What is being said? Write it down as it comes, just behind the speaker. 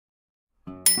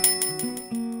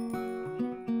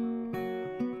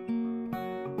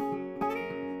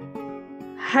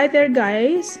Hi there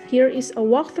guys, here is a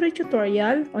walkthrough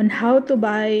tutorial on how to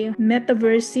buy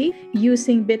metaversy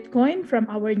using Bitcoin from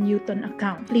our Newton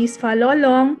account. Please follow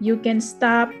along. You can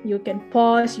stop, you can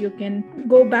pause, you can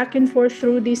go back and forth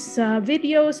through this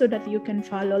video so that you can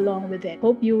follow along with it.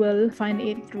 Hope you will find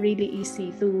it really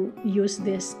easy to use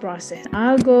this process.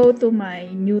 I'll go to my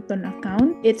Newton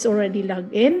account. It's already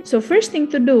logged in. So first thing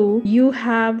to do, you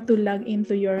have to log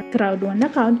into your Crowd1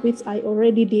 account, which I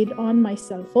already did on my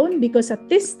cell phone, because at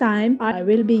this time I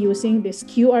will be using this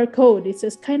QR code. It's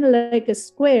just kind of like a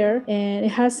square and it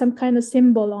has some kind of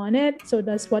symbol on it, so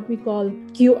that's what we call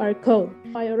QR code.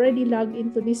 I already logged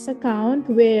into this account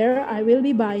where I will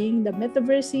be buying the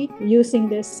metaversy using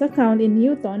this account in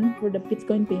Newton for the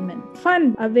Bitcoin payment.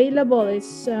 Fund available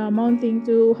is amounting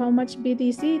to how much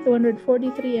BTC?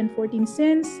 243 and 14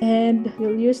 cents, and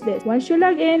you'll use this. Once you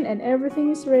log in and everything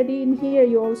is ready in here,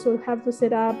 you also have to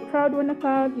set up Crowd1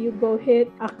 account. You go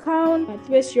hit account,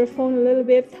 twist your phone a little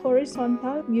bit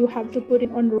horizontal. You have to put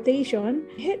it on rotation.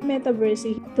 Hit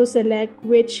metaversy to select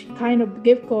which kind of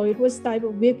gift code, what type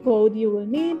of gift code you will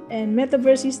need, and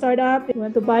metaversy startup. You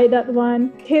want to buy that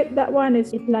one, hit that one.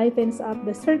 It lightens up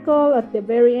the circle at the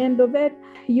very end of it.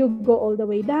 You go all the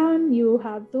way down. You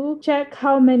have to check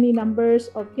how many numbers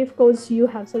of gift codes you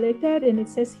have selected, and it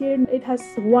says here it has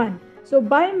 1. So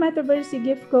buy metaversy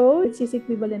gift code, which is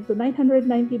equivalent to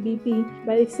 990 BP,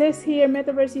 but it says here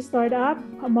metaversy startup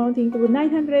amounting to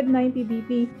 990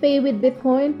 BP. Pay with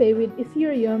Bitcoin, pay with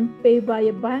Ethereum, pay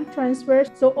via bank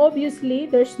transfers. So obviously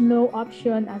there's no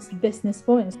option as business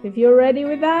points. If you're ready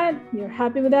with that, you're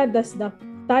happy with that, that's the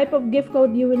type of gift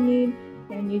code you will need,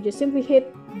 and you just simply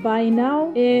hit buy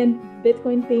now and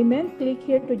Bitcoin payment. Click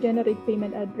here to generate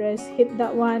payment address, hit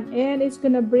that one, and it's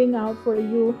gonna bring out for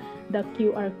you the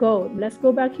QR code. Let's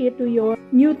go back here to your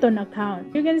Newton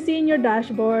account. You can see in your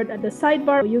dashboard at the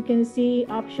sidebar, you can see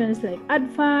options like add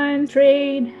funds,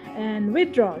 trade, and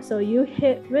withdraw. So you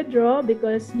hit withdraw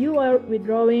because you are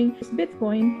withdrawing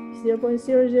Bitcoin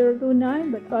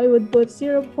 0.0029, but I would put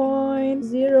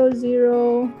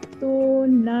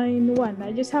 0.00291.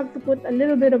 I just have to put a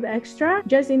little bit of extra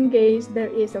just in case there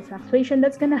is a fluctuation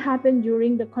that's going to happen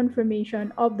during the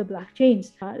confirmation of the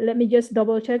blockchains. Let me just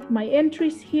double check my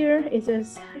entries here. It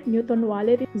says Newton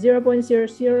wallet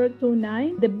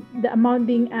 0.0029. The amount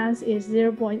being asked is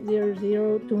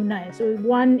 0.0029. So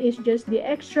one is just the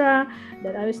extra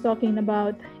that I was talking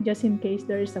about, just in case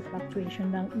there is a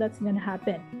fluctuation that's going to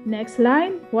happen. Next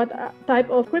line, what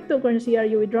type of cryptocurrency are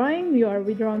you withdrawing? You are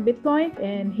withdrawing Bitcoin,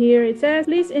 and here it says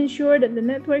please ensure that the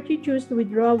network you choose to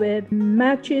withdraw with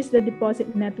matches the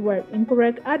deposit network.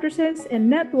 Incorrect addresses and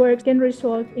networks can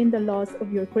result in the loss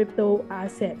of your crypto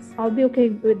assets. I'll be okay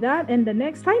with that. And the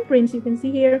next time frames you can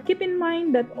see here, keep in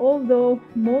mind that although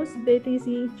most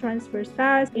BTC transfers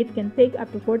fast, it can take up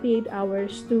to 48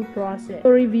 hours to process.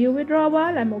 So review withdrawal,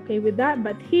 I'm okay with that,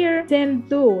 but here send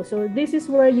to. So this is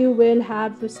where you will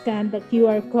have to scan the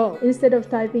QR code. Instead of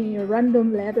typing your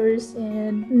random letters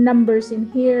and numbers in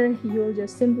here, you'll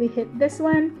just simply hit this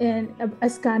one and a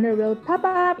scanner will pop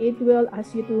up. It will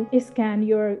ask you to scan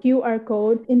your QR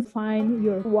code and find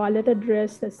your wallet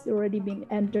address that's already been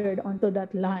entered onto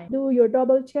that line. Do your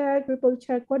double check, triple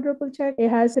check, quadruple check. It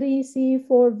has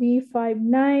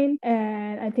 3C4V59,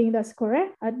 and I think that's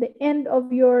correct. At the end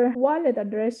of your wallet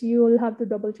address, you will have to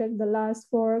double check the last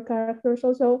 4 characters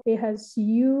also. It has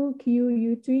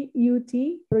UQUT.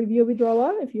 Review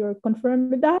withdrawal. If you're confirmed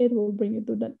with that, it will bring you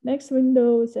to the next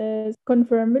window. It says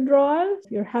confirm withdrawal. If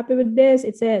you're happy with this,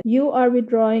 it says you are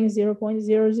withdrawing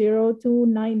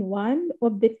 0.00291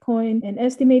 of Bitcoin and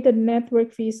estimated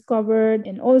network fees covered,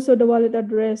 and also the wallet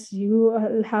address. You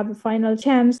will have a final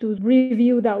chance to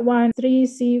review that one.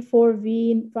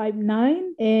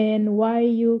 3C4V59 and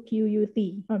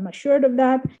YUQUT. I'm assured of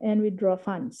that, and withdraw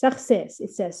funds. Success,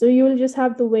 it says. So you will just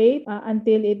have to wait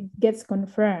until it gets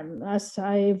confirmed. As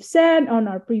I've said on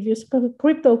our previous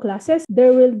crypto classes,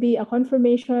 there will be a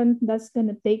confirmation that's going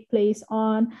to take place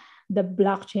on the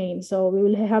blockchain. So we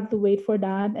will have to wait for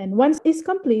that. And once it's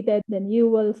completed, then you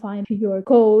will find your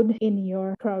code in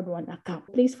your Crowd1 account.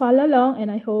 Please follow along,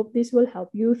 and I hope this will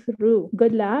help you through.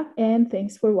 Good luck, and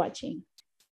thanks for watching.